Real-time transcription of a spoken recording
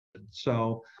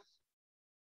So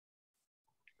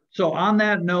on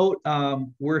that note,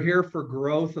 we're here for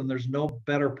growth, and there's no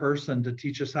better person to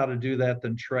teach us how to do that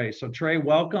than Trey. So Trey,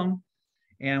 welcome.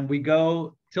 And we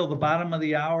go till the bottom of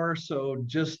the hour, so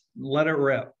just let it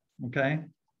rip, okay?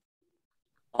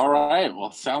 All right,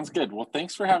 well, sounds good. Well,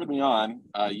 thanks for having me on.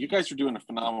 You guys are doing a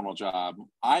phenomenal job.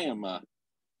 I am a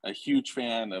huge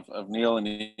fan of Neil and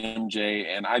MJ,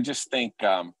 and I just think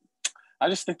the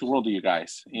world of you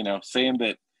guys. You know, saying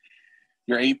that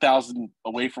you're 8,000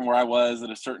 away from where I was at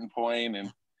a certain point,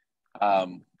 and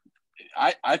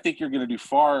I think you're going to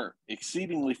do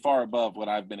exceedingly far above what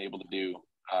I've been able to do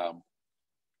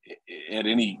at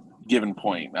any given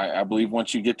point. I believe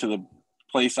once you get to the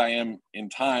place I am in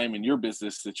time in your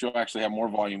business, that you'll actually have more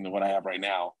volume than what I have right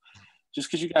now, just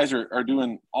because you guys are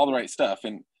doing all the right stuff.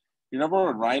 And your number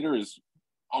one rider is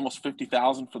almost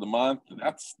 50,000 for the month.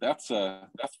 That's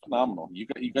phenomenal.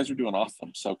 You guys are doing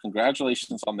awesome. So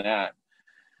congratulations on that.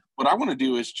 What I want to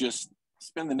do is just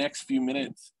spend the next few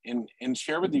minutes and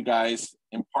share with you guys,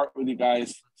 impart with you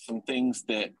guys some things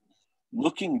that,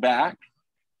 looking back,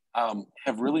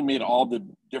 have really made all the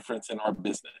difference in our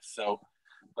business. So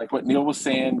like what Neil was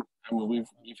saying, I mean,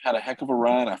 we've had a heck of a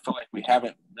run. I feel like we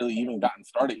haven't really even gotten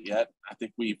started yet. I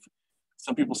think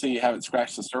some people say you haven't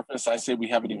scratched the surface. I say we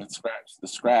haven't even scratched the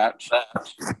scratch.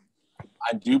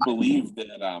 I do believe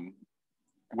that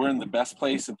we're in the best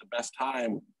place at the best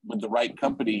time with the right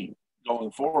company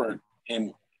going forward.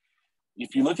 And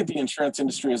if you look at the insurance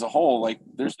industry as a whole, like,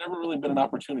 there's never really been an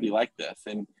opportunity like this.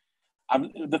 And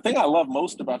the thing I love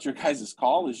most about your guys'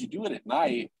 call is you do it at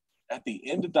night at the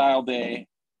end of dial day.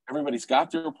 Everybody's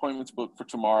got their appointments booked for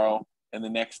tomorrow and the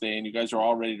next day, and you guys are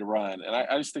all ready to run. And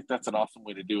I just think that's an awesome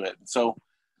way to do it. So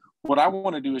what I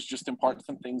want to do is just impart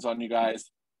some things on you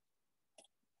guys,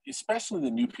 especially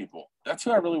the new people. That's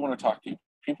who I really want to talk to.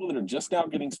 People that are just now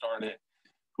getting started,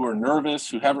 who are nervous,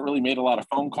 who haven't really made a lot of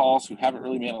phone calls, who haven't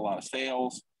really made a lot of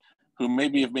sales, who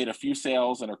maybe have made a few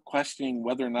sales and are questioning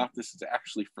whether or not this is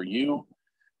actually for you.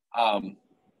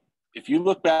 If you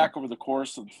look back over the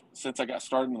course of since I got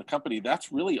started in the company,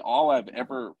 that's really all I've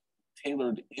ever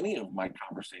tailored any of my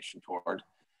conversation toward,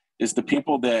 is the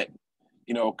people that,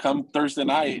 you know, come Thursday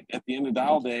night at the end of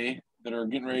dial day that are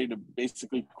getting ready to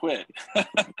basically quit.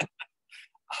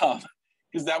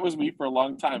 Because that was me for a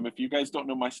long time. If you guys don't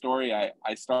know my story,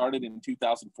 I started in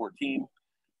 2014.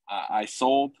 I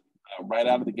sold right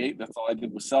out of the gate. That's all I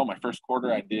did was sell. My first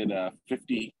quarter, I did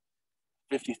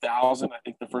 50,000, I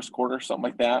think, the first quarter, something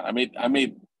like that.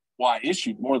 Well, I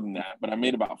issued more than that, but I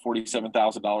made about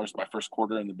 $47,000 my first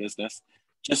quarter in the business,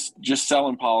 just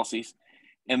selling policies.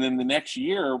 And then the next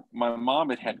year, my mom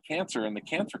had cancer, and the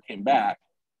cancer came back.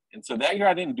 And so that year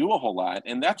I didn't do a whole lot.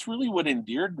 And that's really what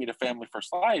endeared me to Family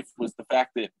First Life, was the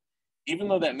fact that even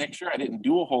though that next year I didn't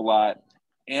do a whole lot,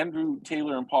 Andrew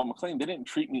Taylor and Paul McLean, they didn't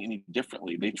treat me any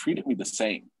differently. They treated me the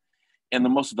same. And the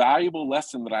most valuable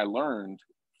lesson that I learned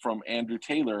from Andrew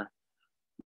Taylor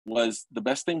was the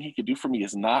best thing he could do for me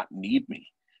is not need me.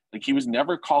 Like, he was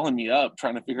never calling me up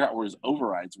trying to figure out where his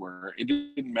overrides were. It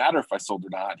didn't matter if I sold or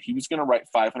not. He was going to write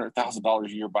 $500,000 a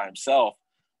year by himself,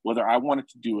 whether I wanted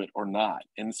to do it or not.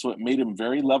 And so it made him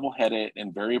very level-headed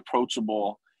and very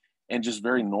approachable and just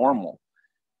very normal.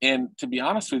 And to be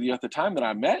honest with you, at the time that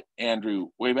I met Andrew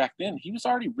way back then, he was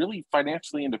already really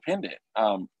financially independent.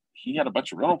 He had a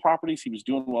bunch of rental properties. He was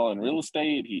doing well in real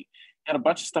estate. He had a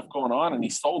bunch of stuff going on, and he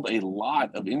sold a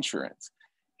lot of insurance.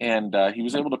 And he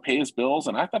was able to pay his bills.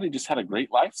 And I thought he just had a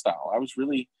great lifestyle.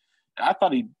 I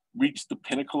thought he reached the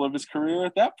pinnacle of his career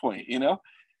at that point, you know?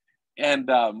 And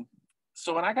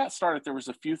so when I got started, there was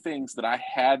a few things that I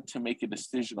had to make a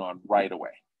decision on right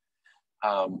away.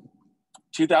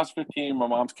 2015, my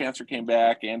mom's cancer came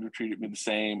back. Andrew treated me the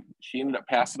same. She ended up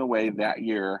passing away that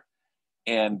year.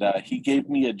 And he gave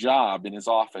me a job in his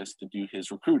office to do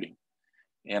his recruiting.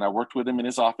 And I worked with him in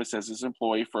his office as his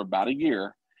employee for about a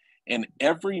year. And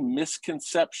every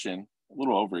misconception, a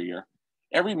little over a year,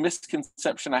 every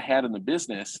misconception I had in the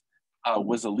business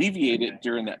was alleviated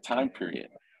during that time period.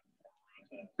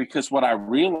 Because what I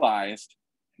realized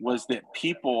was that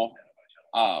people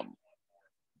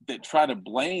that try to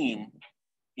blame,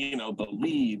 you know, the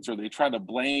leads, or they try to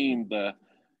blame the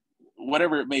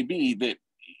whatever it may be, that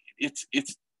it's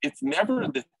never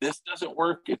that this doesn't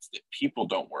work, it's that people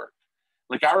don't work.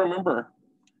 Like, I remember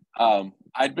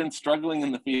I'd been struggling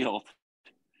in the field,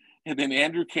 and then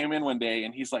Andrew came in one day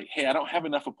and he's like, "Hey, I don't have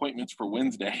enough appointments for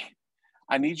Wednesday.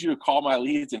 I need you to call my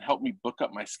leads and help me book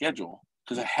up my schedule,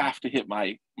 because I have to hit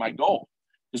my goal."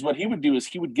 Because what he would do is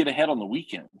he would get ahead on the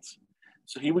weekends.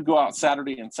 So he would go out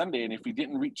Saturday and Sunday, and if he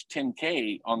didn't reach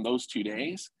 10K on those 2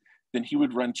 days, then he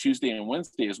would run Tuesday and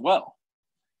Wednesday as well.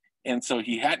 And so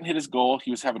he hadn't hit his goal.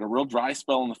 He was having a real dry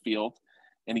spell in the field,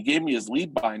 and he gave me his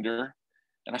lead binder,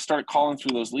 and I started calling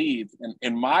through those leads. And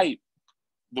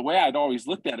the way I'd always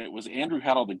looked at it was Andrew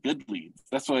had all the good leads.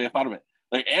 That's the way I thought of it.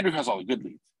 Like, Andrew has all the good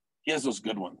leads. He has those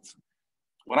good ones.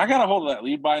 When I got a hold of that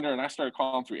lead binder and I started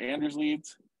calling through Andrew's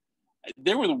leads,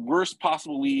 they were the worst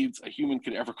possible leads a human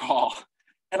could ever call.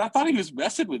 And I thought he was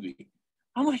messing with me.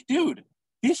 I'm like, dude,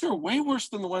 these are way worse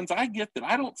than the ones I get that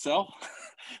I don't sell.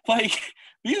 Like,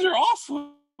 these are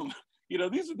awesome. You know,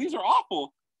 these are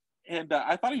awful. And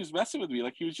I thought he was messing with me.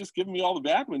 Like, he was just giving me all the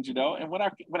bad ones, you know. And what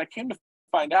I came to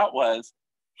find out was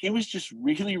he was just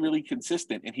really, really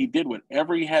consistent. And he did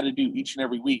whatever he had to do each and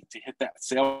every week to hit that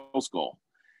sales goal.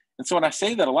 And so when I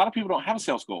say that, a lot of people don't have a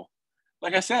sales goal.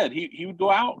 Like I said, he would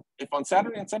go out. If on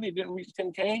Saturday and Sunday he didn't reach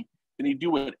 10K, then he'd do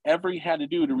whatever he had to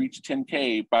do to reach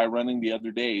 10K by running the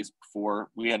other days before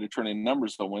we had to turn in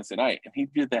numbers on Wednesday night. And he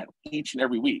did that each and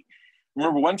every week.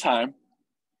 Remember one time,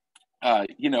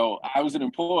 you know, I was an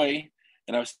employee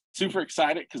and I was super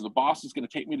excited because the boss was going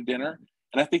to take me to dinner.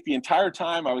 And I think the entire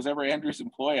time I was ever Andrew's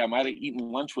employee, I might have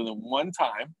eaten lunch with him one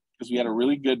time because we had a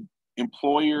really good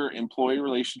employer-employee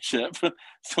relationship.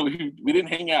 So we didn't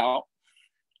hang out.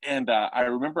 And I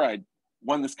remember I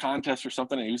won this contest or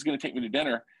something, and he was going to take me to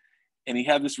dinner. And he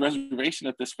had this reservation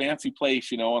at this fancy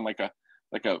place, you know, on like a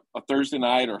Thursday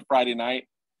night or a Friday night.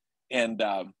 And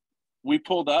we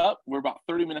pulled up. We're about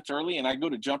 30 minutes early, and I go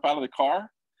to jump out of the car.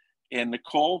 And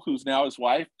Nicole, who's now his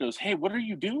wife, goes, "Hey, what are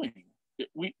you doing?"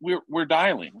 We're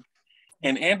dialing.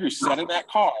 And Andrew sat in that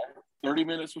car 30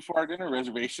 minutes before our dinner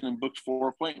reservation and booked 4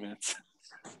 appointments.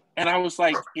 And I was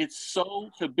like, it's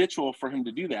so habitual for him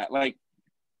to do that. Like,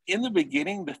 in the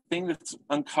beginning, the thing that's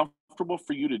uncomfortable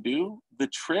for you to do, the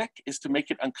trick is to make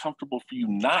it uncomfortable for you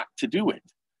not to do it.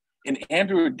 And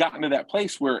Andrew had gotten to that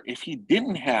place where if he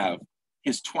didn't have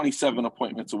his 27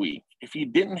 appointments a week, if he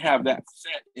didn't have that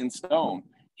set in stone,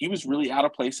 he was really out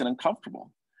of place and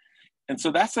uncomfortable. And so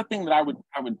that's the thing that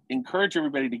I would encourage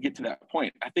everybody to get to that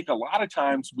point. I think a lot of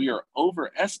times we are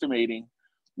overestimating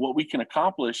what we can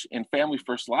accomplish in Family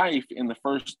First Life in the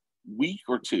first week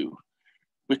or two,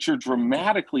 but you're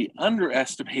dramatically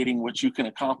underestimating what you can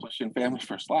accomplish in Family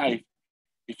First Life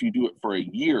if you do it for a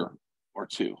year or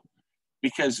two.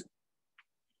 Because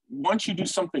once you do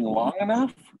something long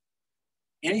enough,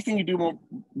 anything you do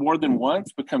more than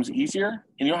once becomes easier,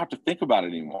 and you don't have to think about it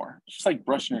anymore. It's just like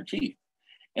brushing your teeth.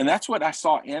 And that's what I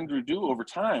saw Andrew do over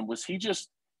time, was he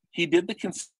did the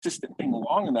consistent thing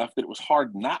long enough that it was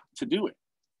hard not to do it,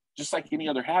 just like any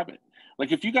other habit.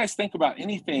 Like, if you guys think about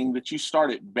anything that you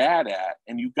started bad at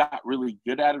and you got really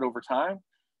good at it over time,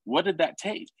 what did that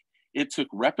take? It took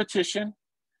repetition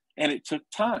and it took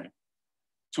time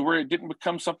to where it didn't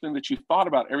become something that you thought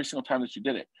about every single time that you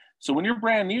did it. So when you're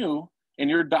brand new and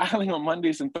you're dialing on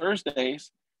Mondays and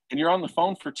Thursdays and you're on the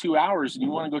phone for 2 hours and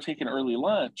you want to go take an early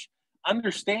lunch,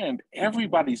 understand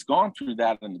everybody's gone through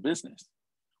that in the business.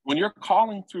 When you're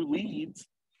calling through leads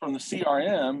from the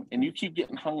CRM and you keep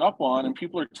getting hung up on and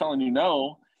people are telling you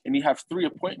no, and you have 3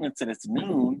 appointments and it's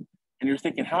noon and you're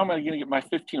thinking, how am I going to get my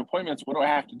 15 appointments? What do I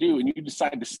have to do? And you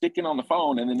decide to stick in on the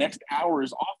phone and the next hour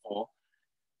is awful.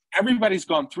 Everybody's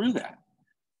gone through that.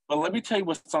 But let me tell you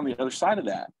what's on the other side of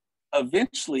that.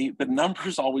 Eventually, the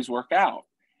numbers always work out.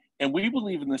 And we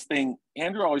believe in this thing.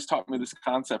 Andrew always taught me this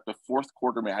concept of fourth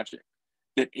quarter magic,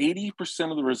 that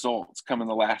 80% of the results come in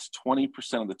the last 20%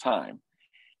 of the time.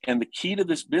 And the key to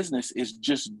this business is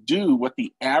just do what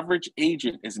the average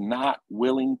agent is not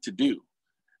willing to do.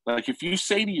 Like, if you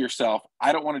say to yourself,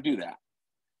 I don't want to do that,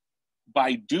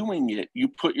 by doing it, you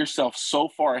put yourself so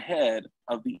far ahead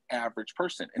of the average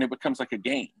person, and it becomes like a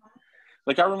game.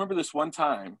 Like, I remember this one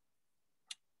time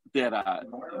that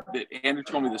Andrew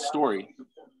told me this story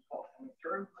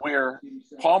where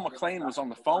Paul McLean was on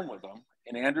the phone with him,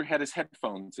 and Andrew had his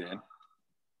headphones in,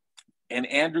 and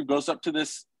Andrew goes up to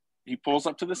this, he pulls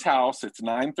up to this house. It's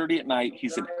 9:30 at night.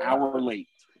 He's an hour late.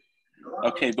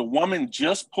 Okay, the woman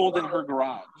just pulled in her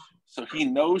garage, so he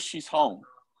knows she's home.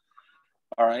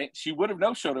 All right, she would have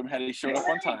no-showed him had he showed up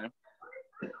on time.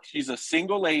 She's a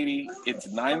single lady. It's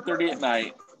 9:30 at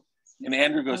night, and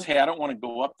Andrew goes, "Hey, I don't want to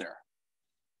go up there."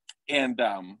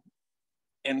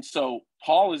 And so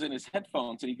Paul is in his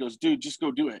headphones, and he goes, "Dude, just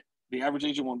go do it. The average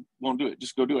agent won't do it.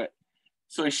 Just go do it."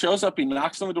 So he shows up, he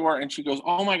knocks on the door, and she goes,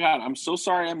 "Oh my God, I'm so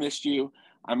sorry I missed you.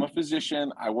 I'm a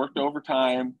physician. I worked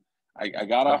overtime. I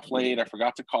got off late. I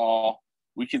forgot to call.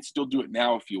 We can still do it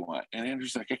now if you want." And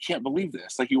Andrew's like, "I can't believe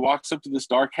this." Like, he walks up to this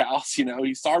dark house, you know,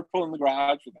 he started pulling the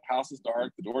garage, but the house is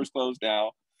dark. The door's closed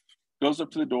now. Goes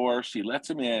up to the door. She lets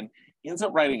him in. He ends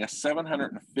up writing a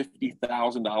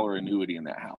 $750,000 annuity in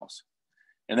that house.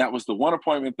 And that was the one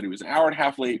appointment that he was an hour and a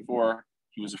half late for.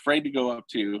 He was afraid to go up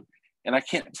to. And I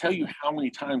can't tell you how many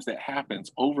times that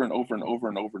happens over and over and over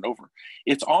and over and over.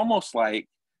 It's almost like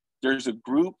there's a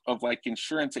group of like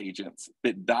insurance agents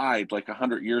that died like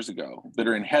 100 years ago that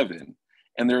are in heaven,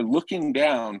 and they're looking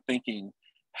down thinking,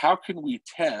 how can we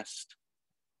test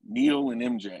Neil and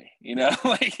MJ? You know,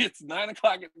 like it's 9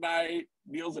 o'clock at night.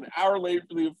 Neil's an hour late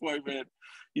for the appointment.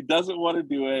 He doesn't want to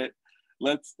do it.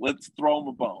 Let's throw him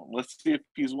a bone. Let's see if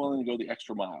he's willing to go the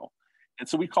extra mile. And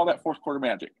so we call that fourth quarter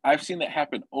magic. I've seen that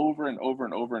happen over and over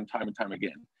and over and time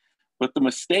again. But the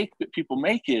mistake that people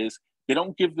make is they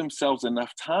don't give themselves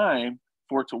enough time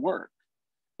for it to work.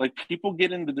 Like people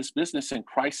get into this business in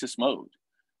crisis mode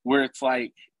where it's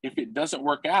like, if it doesn't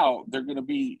work out, they're going to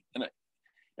be in a,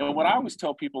 and what I always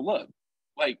tell people, look,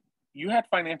 like you had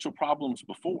financial problems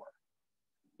before.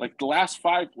 Like the last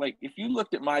five, like if you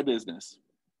looked at my business,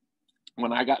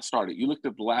 when I got started, you looked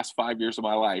at the last 5 years of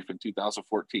my life in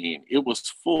 2014, it was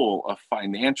full of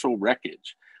financial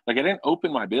wreckage. Like I didn't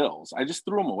open my bills. I just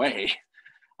threw them away.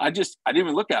 I didn't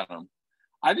even look at them.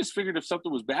 I just figured if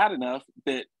something was bad enough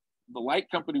that the light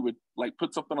company would like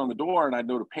put something on the door and I'd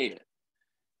know to pay it.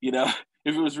 You know,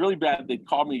 if it was really bad, they'd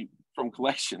call me from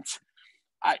collections.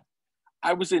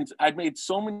 I'd made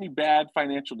so many bad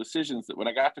financial decisions that when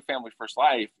I got to Family First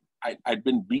Life, I'd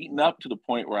been beaten up to the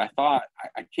point where I thought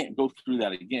I can't go through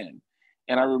that again.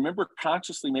 And I remember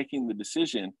consciously making the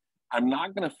decision, I'm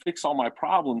not going to fix all my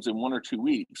problems in 1 or 2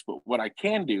 weeks, but what I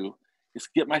can do is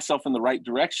get myself in the right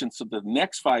direction so the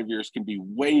next 5 years can be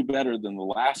way better than the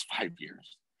last 5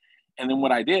 years. And then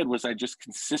what I did was I just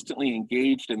consistently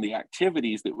engaged in the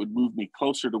activities that would move me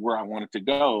closer to where I wanted to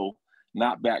go,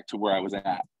 not back to where I was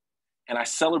at. And I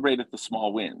celebrated the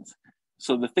small wins.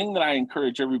 So the thing that I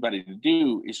encourage everybody to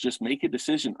do is just make a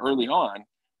decision early on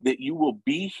that you will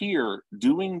be here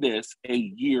doing this a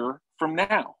year from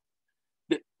now.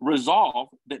 That resolve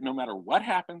that no matter what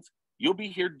happens, you'll be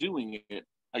here doing it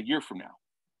a year from now.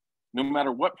 No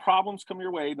matter what problems come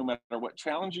your way, no matter what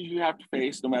challenges you have to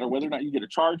face, no matter whether or not you get a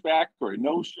chargeback or a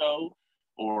no-show,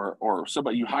 or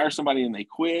somebody, you hire somebody and they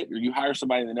quit, or you hire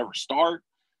somebody and they never start,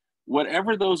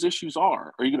 whatever those issues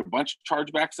are, or you get a bunch of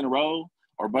chargebacks in a row,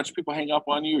 or a bunch of people hang up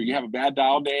on you, or you have a bad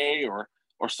dial day, or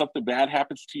something bad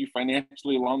happens to you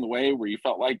financially along the way where you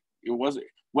felt like it wasn't,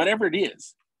 whatever it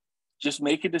is, just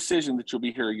make a decision that you'll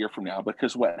be here a year from now.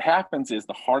 Because what happens is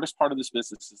the hardest part of this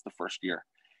business is the first year.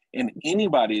 And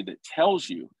anybody that tells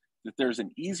you that there's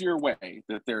an easier way,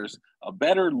 that there's a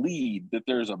better lead, that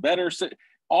there's a better,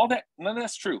 all that, none of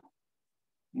that's true.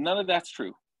 None of that's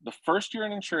true. The first year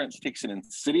in insurance takes an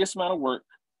insidious amount of work.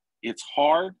 It's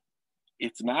hard.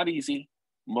 It's not easy.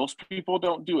 Most people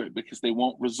don't do it because they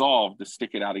won't resolve to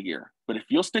stick it out a year. But if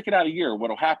you'll stick it out a year,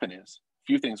 what'll happen is a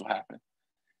few things will happen.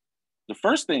 The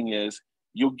first thing is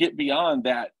you'll get beyond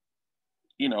that,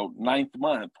 ninth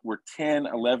month where 10,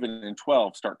 11, and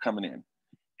 12 start coming in.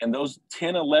 And those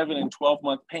 10, 11, and 12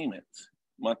 month payments,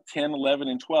 month 10, 11,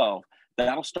 and 12,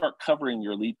 that'll start covering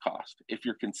your lead cost if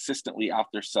you're consistently out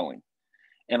there selling.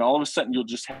 And all of a sudden, you'll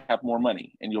just have more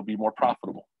money and you'll be more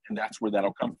profitable. And that's where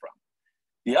that'll come from.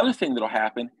 The other thing that'll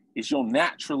happen is you'll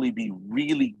naturally be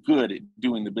really good at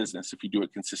doing the business if you do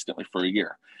it consistently for a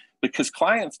year. Because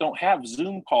clients don't have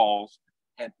Zoom calls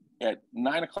at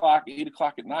 9 o'clock, 8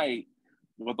 o'clock at night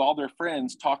with all their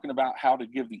friends talking about how to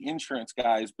give the insurance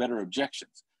guys better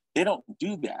objections. They don't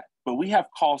do that. But we have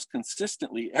calls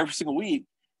consistently every single week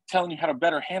telling you how to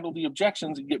better handle the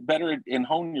objections and get better and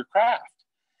hone your craft.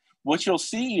 What you'll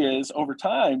see is over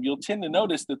time, you'll tend to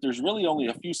notice that there's really only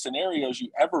a few scenarios you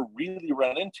ever really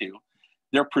run into.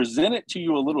 They're presented to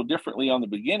you a little differently on the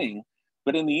beginning,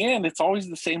 but in the end, it's always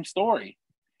the same story.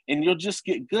 And you'll just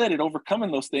get good at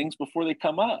overcoming those things before they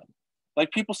come up.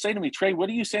 Like people say to me, Trey, what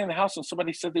do you say in the house when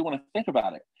somebody said they want to think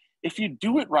about it? If you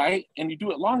do it right and you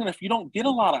do it long enough, you don't get a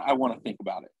lot of I want to think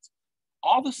about it.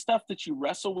 All the stuff that you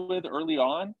wrestle with early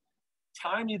on,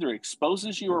 time either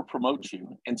exposes you or promotes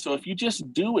you. And so if you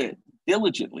just do it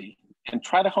diligently and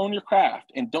try to hone your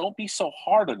craft and don't be so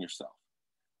hard on yourself.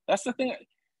 That's the thing.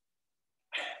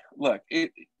 Look,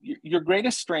 your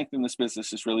greatest strength in this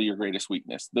business is really your greatest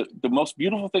weakness. The most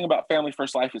beautiful thing about Family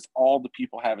First Life is all the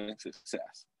people having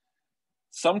success.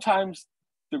 Sometimes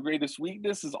the greatest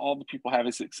weakness is all the people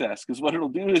having success, because what it'll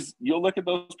do is you'll look at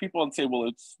those people and say, well,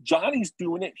 it's Johnny's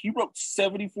doing it. He wrote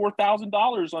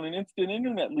 $74,000 on an instant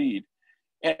internet lead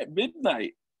at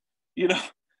midnight,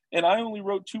 and I only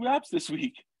wrote 2 apps this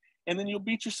week. And then you'll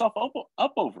beat yourself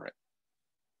up over it.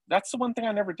 That's the one thing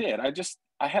I never did.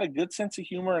 I had a good sense of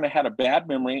humor and I had a bad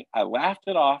memory. I laughed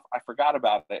it off. I forgot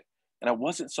about it. And I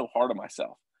wasn't so hard on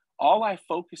myself. All I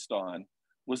focused on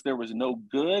was there was no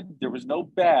good, there was no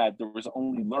bad, there was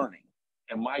only learning.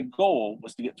 And my goal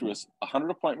was to get through 100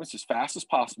 appointments as fast as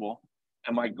possible.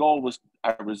 And my goal was,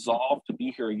 I resolved to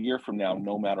be here a year from now,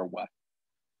 no matter what.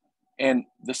 And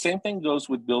the same thing goes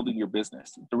with building your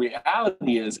business. The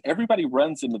reality is everybody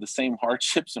runs into the same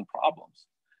hardships and problems.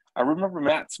 I remember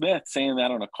Matt Smith saying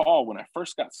that on a call when I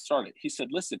first got started. He said,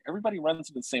 listen, everybody runs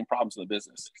into the same problems in the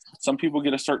business. Some people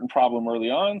get a certain problem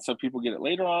early on, some people get it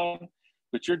later on,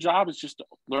 but your job is just to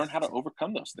learn how to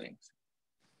overcome those things.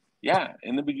 Yeah,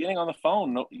 in the beginning on the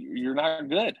phone, no, you're not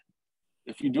good.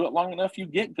 If you do it long enough, you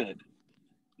get good.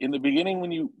 In the beginning,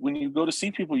 when you go to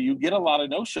see people, you get a lot of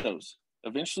no-shows.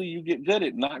 Eventually, you get good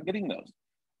at not getting those.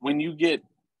 When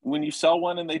you sell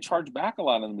one and they charge back a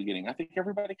lot in the beginning, I think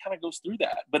everybody kind of goes through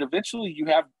that. But eventually, you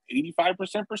have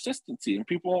 85% persistency, and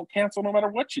people won't cancel no matter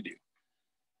what you do.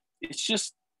 It's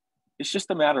just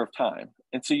a matter of time.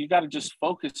 And so you got to just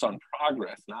focus on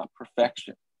progress, not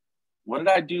perfection. What did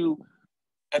I do?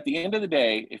 At the end of the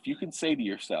day, if you can say to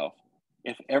yourself,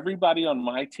 if everybody on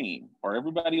my team or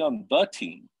everybody on the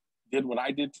team did what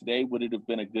I did today, would it have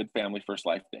been a good Family First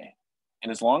Life day? And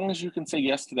as long as you can say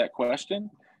yes to that question,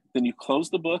 then you close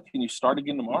the book and you start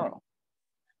again tomorrow.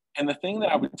 And the thing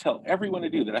that I would tell everyone to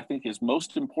do that I think is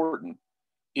most important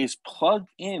is plug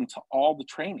into all the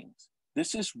trainings.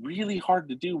 This is really hard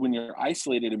to do when you're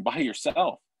isolated and by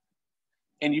yourself.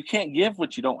 And you can't give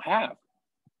what you don't have.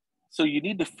 So you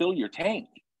need to fill your tank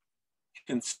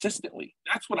consistently.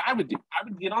 That's what I would do. I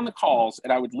would get on the calls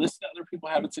and I would listen to other people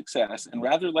having success. And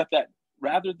rather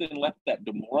than let that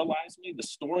demoralize me, the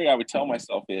story I would tell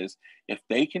myself is, if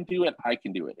they can do it, I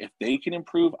can do it. If they can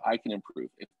improve, I can improve.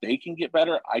 If they can get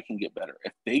better, I can get better.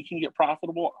 If they can get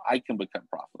profitable, I can become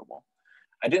profitable.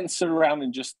 I didn't sit around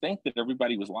and just think that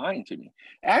everybody was lying to me.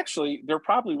 Actually, there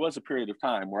probably was a period of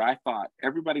time where I thought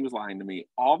everybody was lying to me.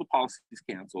 All the policies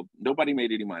canceled. Nobody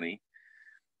made any money.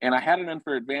 And I had an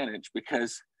unfair advantage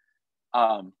because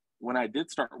when I did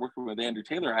start working with Andrew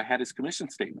Taylor, I had his commission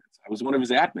statements. I was one of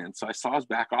his admins, so I saw his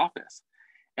back office.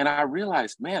 And I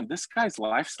realized, man, this guy's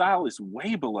lifestyle is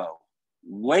way below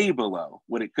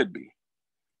what it could be.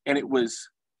 And it was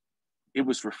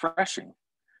refreshing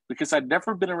because I'd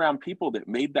never been around people that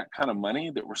made that kind of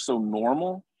money that were so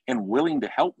normal and willing to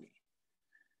help me.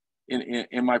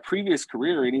 In my previous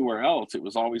career, anywhere else, it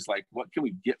was always like, what can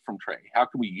we get from Trey? How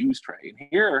can we use Trey? And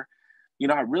here,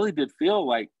 I really did feel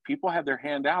like people had their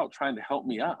hand out trying to help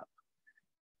me up.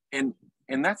 And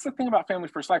that's the thing about Family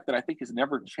First Life that I think has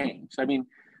never changed. I mean,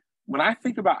 when I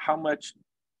think about how much,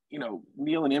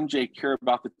 Neil and MJ care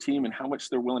about the team and how much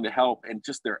they're willing to help and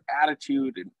just their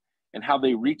attitude and how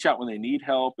they reach out when they need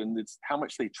help and it's how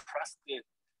much they trust it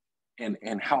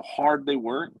and how hard they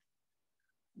work,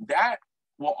 that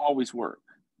will always work.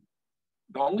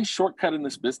 The only shortcut in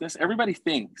this business, everybody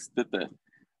thinks that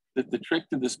the trick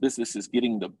to this business is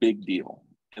getting the big deal.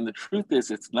 And the truth is,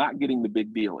 it's not getting the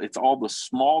big deal. It's all the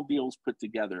small deals put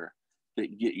together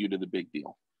that get you to the big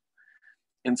deal.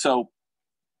 And so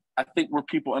I think where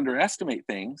people underestimate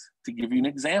things, to give you an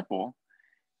example,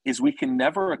 is we can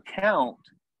never account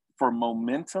for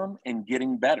momentum and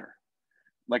getting better.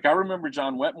 Like I remember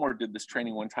John Wetmore did this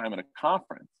training one time at a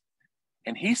conference.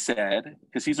 And he said,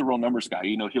 because he's a real numbers guy,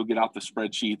 he'll get out the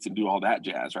spreadsheets and do all that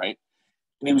jazz, right?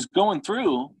 And he was going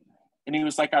through and he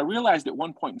was like, I realized at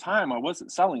one point in time, I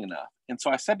wasn't selling enough. And so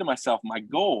I said to myself, my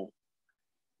goal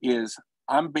is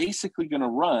I'm basically going to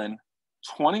run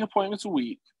 20 appointments a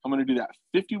week. I'm going to do that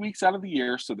 50 weeks out of the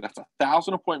year. So that's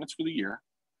 1,000 appointments for the year.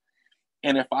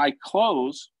 And if I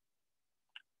close,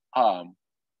 how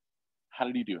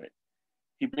did he do it?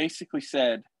 He basically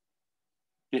said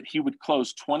that he would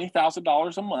close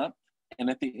 $20,000 a month. And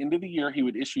at the end of the year, he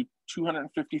would issue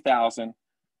 $250,000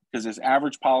 because his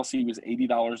average policy was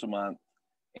 $80 a month.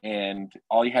 And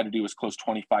all he had to do was close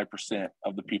 25%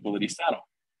 of the people that he settled.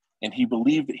 And he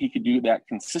believed that he could do that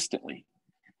consistently.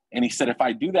 And he said, if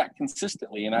I do that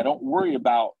consistently and I don't worry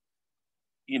about,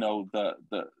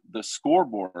 the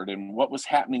scoreboard and what was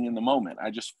happening in the moment,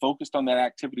 I just focused on that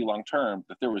activity long-term,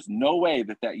 that there was no way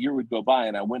that year would go by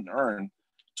and I wouldn't earn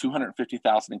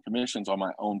 $250,000 in commissions on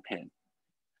my own pen.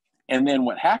 And then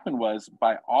what happened was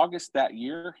by August that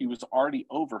year, he was already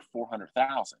over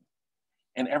 $400,000.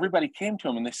 And everybody came to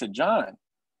him and they said, John,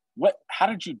 how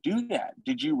did you do that?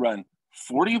 Did you run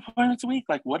 40 appointments a week?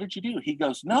 Like, what did you do? He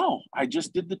goes, no, I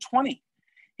just did the 20.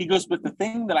 He goes, but the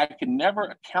thing that I can never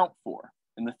account for,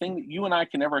 and the thing that you and I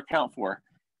can never account for,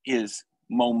 is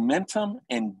momentum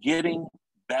and getting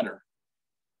better.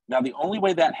 Now, the only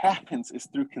way that happens is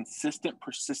through consistent,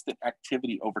 persistent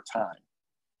activity over time.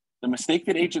 The mistake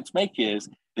that agents make is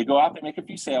they go out, they make a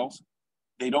few sales,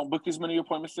 they don't book as many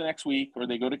appointments the next week, or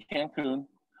they go to Cancun,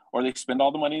 or they spend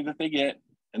all the money that they get,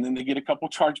 and then they get a couple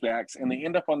chargebacks, and they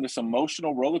end up on this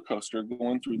emotional roller coaster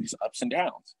going through these ups and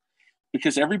downs,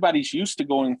 because everybody's used to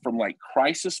going from like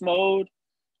crisis mode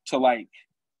to like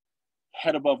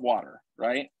head above water,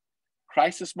 right?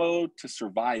 Crisis mode to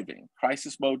surviving,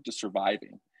 crisis mode to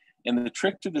surviving. And the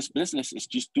trick to this business is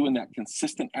just doing that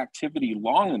consistent activity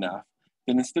long enough.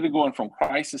 Then instead of going from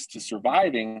crisis to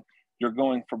surviving, you're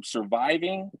going from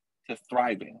surviving to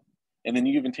thriving. And then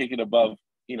you even take it above,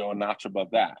 you know, a notch above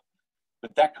that.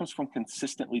 But that comes from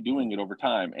consistently doing it over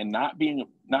time and not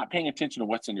paying attention to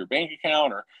what's in your bank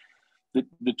account. Or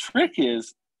the trick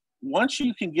is, once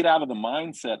you can get out of the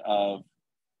mindset of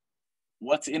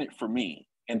what's in it for me,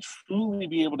 and truly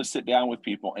be able to sit down with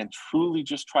people and truly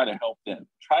just try to help them,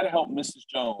 try to help Mrs.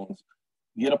 Jones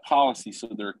get a policy so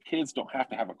their kids don't have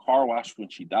to have a car wash when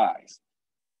she dies.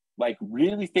 Like,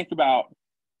 really think about,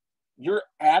 you're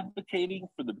advocating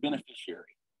for the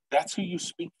beneficiary. That's who you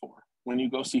speak for when you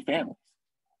go see families.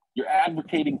 You're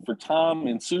advocating for Tom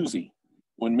and Susie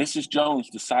when Mrs. Jones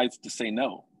decides to say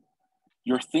no.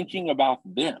 You're thinking about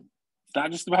them. It's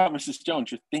not just about Mrs.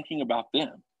 Jones, you're thinking about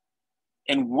them.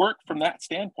 And work from that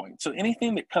standpoint. So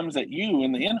anything that comes at you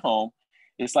in the in-home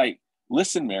is like,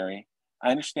 listen, Mary, I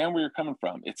understand where you're coming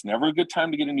from. It's never a good time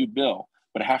to get a new bill,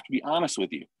 but I have to be honest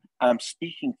with you. I'm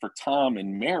speaking for Tom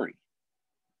and Mary.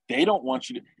 They don't want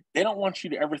you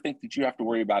to ever think that you have to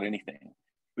worry about anything.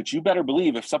 But you better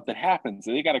believe if something happens,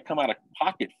 they got to come out of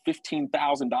pocket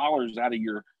 $15,000 out of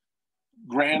your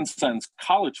grandson's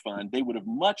college fund. They would have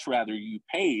much rather you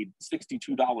paid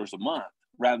 $62 a month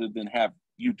rather than have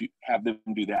them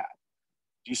do that.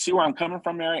 Do you see where I'm coming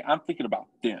from, Mary? I'm thinking about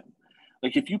them.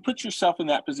 Like, if you put yourself in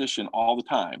that position all the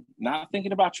time, not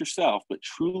thinking about yourself, but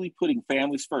truly putting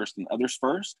families first and others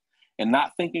first, and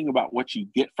not thinking about what you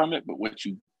get from it, but what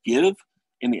you give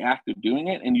in the act of doing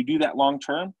it, and you do that long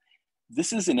term,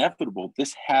 this is inevitable.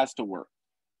 This has to work.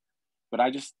 But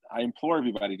I implore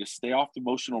everybody to stay off the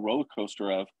emotional roller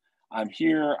coaster of, I'm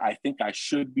here, I think I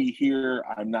should be here,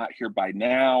 I'm not here by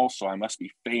now, so I must be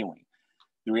failing.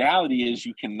 The reality is,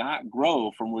 you cannot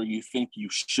grow from where you think you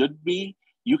should be.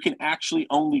 You can actually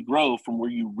only grow from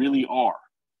where you really are,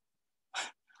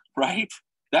 right?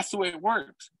 That's the way it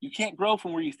works. You can't grow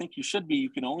from where you think you should be.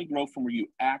 You can only grow from where you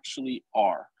actually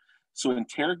are. So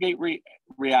interrogate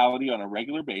reality on a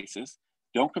regular basis.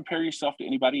 Don't compare yourself to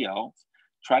anybody else.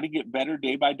 Try to get better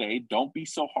day by day. Don't be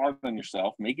so hard on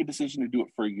yourself. Make a decision to do it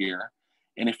for a year.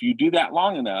 And if you do that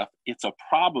long enough, it's a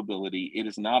probability. It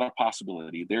is not a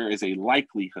possibility. There is a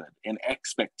likelihood, an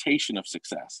expectation of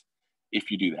success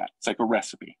if you do that. It's like a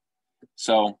recipe.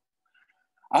 So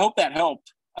I hope that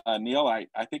helped, Neil. I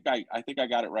think I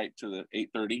got it right to the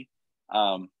 8:30.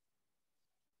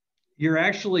 You're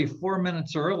actually 4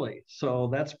 minutes early, so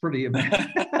that's pretty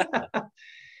amazing.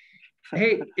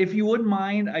 Hey, if you wouldn't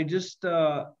mind, I just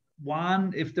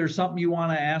Juan, if there's something you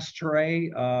want to ask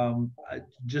Trey,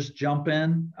 just jump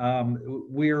in.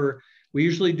 We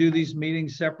usually do these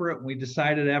meetings separate. We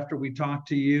decided after we talked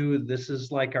to you, this is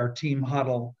like our team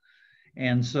huddle.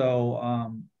 And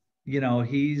so, you know,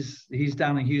 he's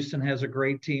down in Houston, has a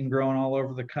great team growing all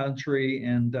over the country.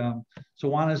 And so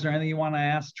Juan, is there anything you want to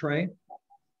ask Trey?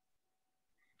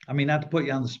 I mean, not to put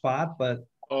you on the spot, but.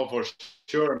 Oh, for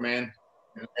sure, man.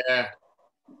 Yeah.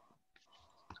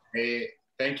 Hey,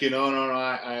 thank you. No.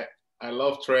 I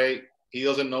love Trey. He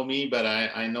doesn't know me, but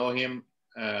I know him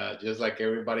just like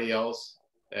everybody else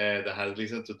that has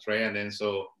listened to Trey. And then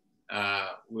so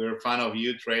we're a fan of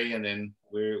you, Trey. And then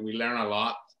we learn a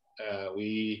lot.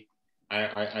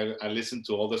 I listen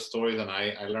to all the stories, and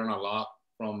I learn a lot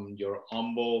from your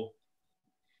humble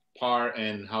part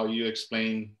and how you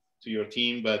explain to your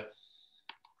team. But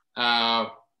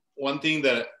one thing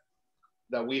that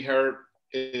we heard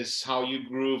is how you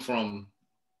grew from,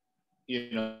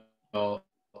 you know, 2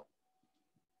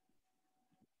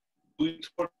 years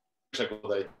ago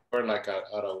that you were like at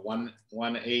a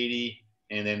 180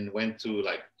 and then went to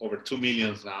like over 2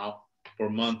 million now per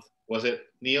month. Was it,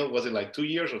 Neil, was it like 2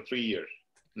 years or 3 years?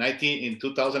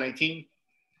 2018?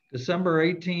 December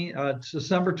 2018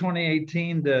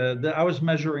 I was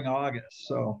measuring August,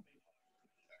 so.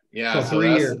 Yeah, so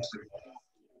 3 years.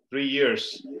 3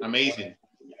 years, amazing.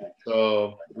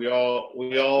 So we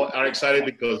all are excited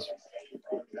because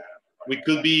we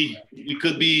could be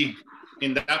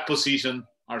in that position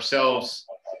ourselves.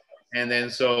 And then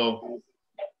so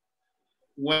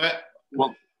one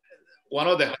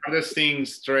of the hardest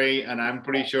things, Trey, and I'm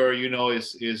pretty sure you know,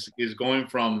 is going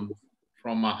from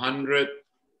 100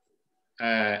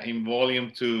 in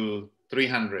volume to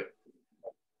 300.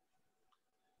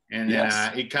 And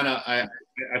yes. It kind of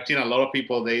I've seen a lot of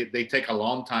people, they take a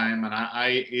long time, and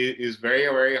it is very,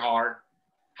 very hard.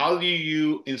 How do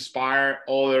you inspire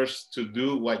others to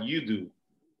do what you do,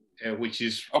 which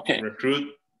is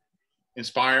recruit,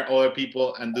 inspire other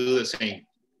people, and do the same?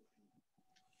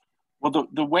 Well,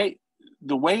 the way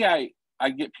I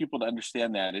get people to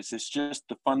understand that is it's just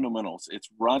the fundamentals. It's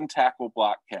run, tackle,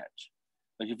 block, catch.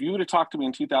 Like if you would have talked to me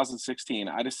in 2016,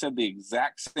 I'd have said the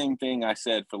exact same thing I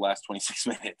said for the last 26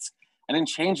 minutes. I didn't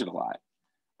change it a lot.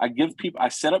 I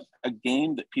set up a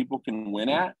game that people can win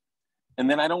at, and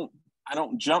then I don't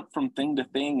jump from thing to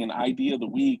thing and idea of the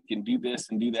week and do this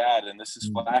and do that, and this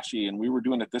is flashy and we were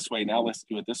doing it this way, now let's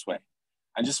do it this way.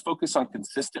 I just focus on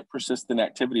consistent, persistent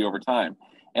activity over time.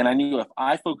 And I knew if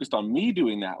I focused on me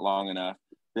doing that long enough,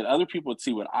 that other people would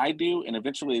see what I do, and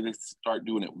eventually they start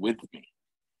doing it with me.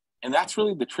 And that's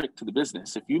really the trick to the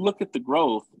business. If you look at the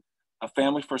growth of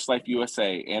Family First Life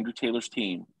USA, Andrew Taylor's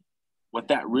team, what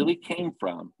that really came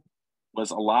from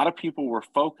was a lot of people were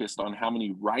focused on how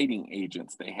many writing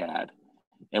agents they had.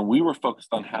 And we were focused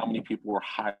on how many people were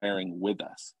hiring with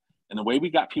us. And the way we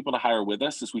got people to hire with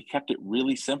us is we kept it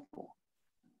really simple.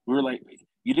 We were like,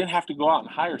 you didn't have to go out and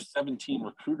hire 17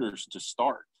 recruiters to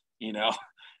start,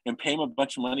 and pay them a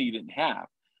bunch of money you didn't have.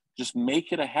 Just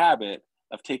make it a habit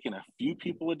of taking a few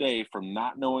people a day from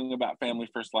not knowing about Family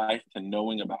First Life to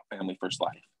knowing about Family First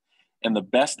Life. And the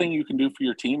best thing you can do for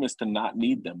your team is to not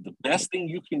need them. The best thing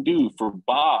you can do for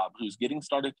Bob, who's getting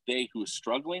started today, who is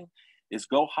struggling, is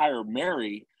go hire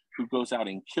Mary, who goes out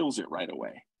and kills it right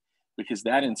away, because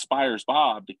that inspires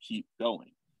Bob to keep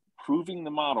going. Proving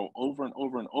the model over and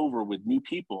over and over with new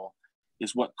people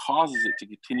is what causes it to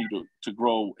continue to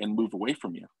grow and move away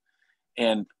from you.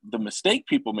 And the mistake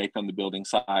people make on the building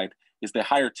side is they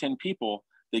hire 10 people,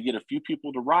 they get a few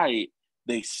people to write,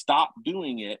 they stop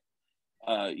doing it.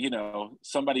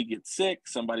 Somebody gets sick,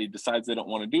 somebody decides they don't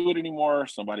want to do it anymore,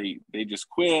 they just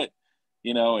quit,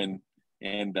 and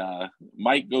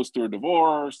Mike goes through a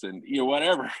divorce and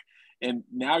whatever. And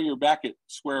now you're back at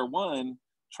square one,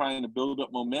 trying to build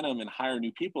up momentum and hire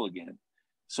new people again.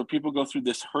 So people go through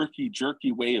this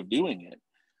herky-jerky way of doing it.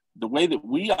 The way that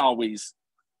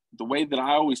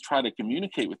I always try to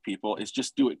communicate with people is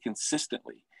just do it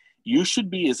consistently. You should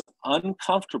be as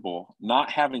uncomfortable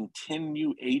not having 10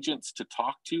 new agents to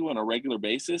talk to on a regular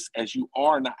basis as you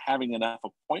are not having enough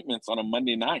appointments on a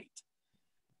Monday night.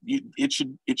 It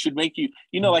should make you,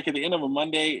 like at the end of a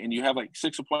Monday and you have like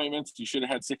 6 appointments, you should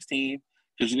have had 16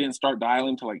 because you didn't start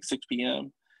dialing till like 6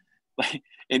 p.m.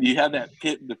 And you have that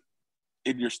pit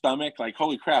in your stomach, like,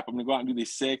 holy crap, I'm gonna go out and do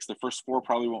these 6. The first 4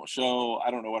 probably won't show.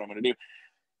 I don't know what I'm gonna do.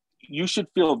 You should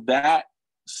feel that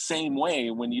same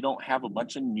way when you don't have a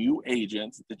bunch of new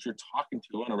agents that you're talking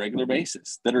to on a regular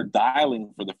basis, that are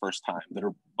dialing for the first time, that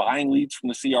are buying leads from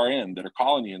the CRM, that are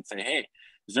calling you and say, hey,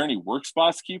 is there any work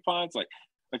spots coupons? Like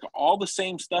all the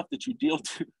same stuff that you deal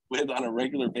with on a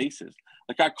regular basis.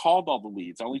 Like I called all the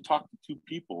leads. I only talked to 2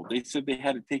 people. They said they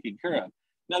had it taken care of.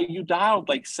 No, you dialed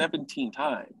like 17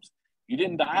 times. You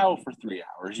didn't dial for 3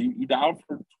 hours. You dialed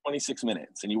for 26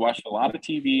 minutes and you watched a lot of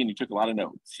TV and you took a lot of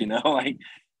notes,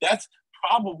 that's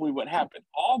probably what happened.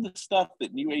 All the stuff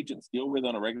that new agents deal with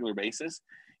on a regular basis,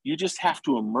 you just have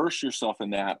to immerse yourself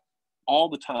in that all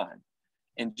the time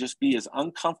and just be as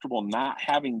uncomfortable not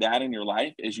having that in your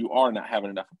life as you are not having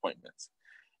enough appointments.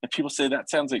 And people say that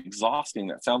sounds exhausting.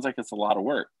 That sounds like it's a lot of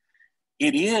work.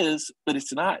 It is, but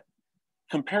it's not.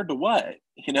 Compared to what?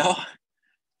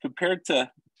 Compared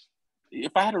to,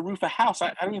 if I had to roof a house,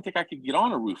 I don't even think I could get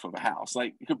on a roof of a house.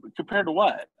 Like compared to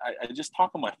what? I just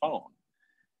talk on my phone.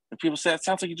 And people say, it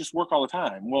sounds like you just work all the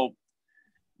time. Well,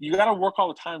 you got to work all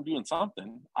the time doing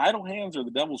something. Idle hands are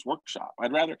the devil's workshop.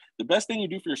 The best thing you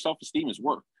do for your self-esteem is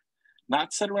work,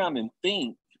 not sit around and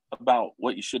think about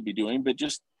what you should be doing, but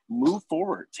just move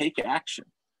forward, take action.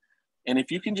 And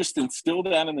if you can just instill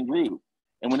that in the group,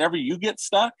 and whenever you get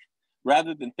stuck,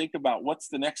 rather than think about what's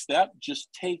the next step, just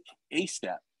take a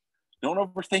step. Don't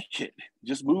overthink it.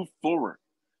 Just move forward.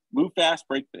 Move fast,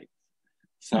 break things.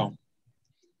 So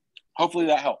hopefully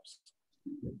that helps.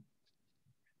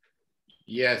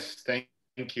 Yes, thank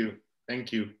you.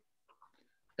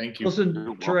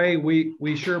 Listen, Trey,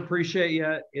 we sure appreciate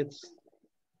you. It's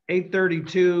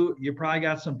 8:32. You probably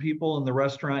got some people in the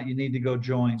restaurant you need to go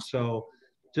join. So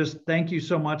just thank you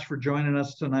so much for joining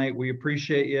us tonight. We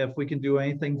appreciate you. If we can do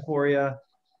anything for you,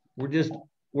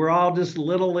 we're all just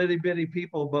little itty bitty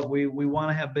people, but we want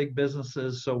to have big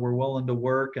businesses, so we're willing to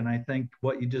work. And I think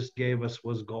what you just gave us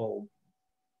was gold.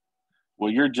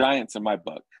 Well, you're giants in my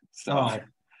book. So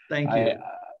thank you.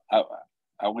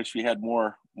 I wish we had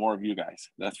more of you guys.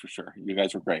 That's for sure. You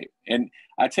guys were great. And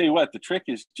I tell you what, the trick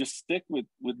is just stick with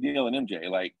Neil and MJ.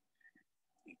 Like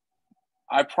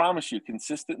I promise you,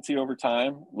 consistency over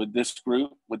time with this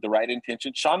group, with the right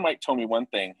intention. Sean Mike told me one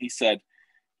thing. He said,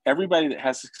 everybody that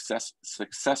has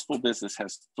successful business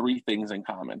has three things in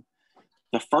common.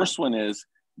 The first one is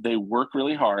they work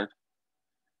really hard.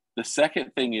 The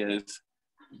second thing is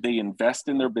they invest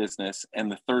in their business.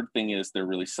 And the third thing is they're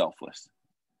really selfless.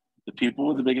 The people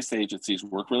with the biggest agencies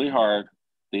work really hard.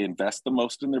 They invest the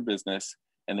most in their business,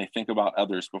 and they think about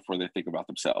others before they think about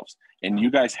themselves. And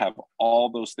you guys have all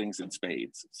those things in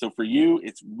spades. So for you,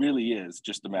 it really is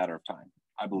just a matter of time.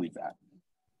 I believe that.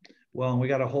 Well, and we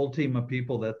got a whole team of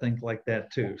people that think like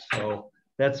that too. So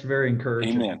that's very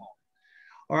encouraging. Amen.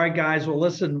 All right, guys. Well,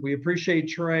 listen, we appreciate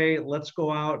Trey. Let's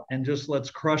go out and just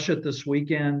let's crush it this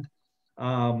weekend.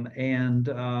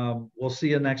 We'll see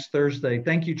you next Thursday.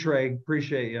 Thank you, Trey.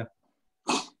 Appreciate you.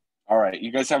 All right.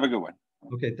 You guys have a good one.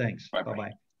 Okay, thanks. Bye-bye.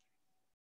 Bye-bye.